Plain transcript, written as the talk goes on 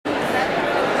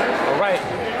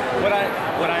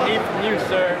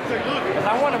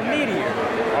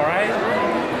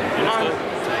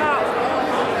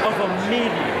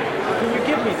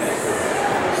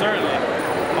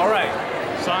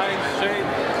Size, shape?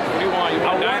 What do you want? You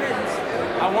want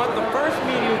I want the first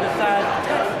meteor the size of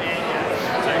Texas.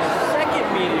 And the second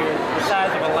meteor the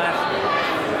size of Alaska.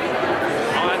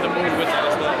 I'll add the moon with that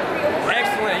as well.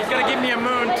 Excellent. He's gonna give me a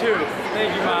moon too.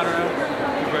 Thank you, Madara.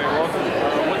 You're very welcome.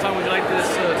 What time would you like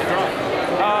this to drop?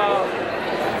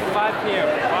 5 p.m.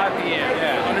 5 p.m.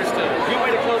 Yeah, understood. Good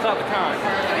way to close out the con.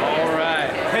 All right.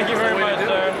 Thank you very much,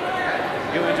 sir.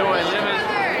 You enjoy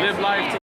live life.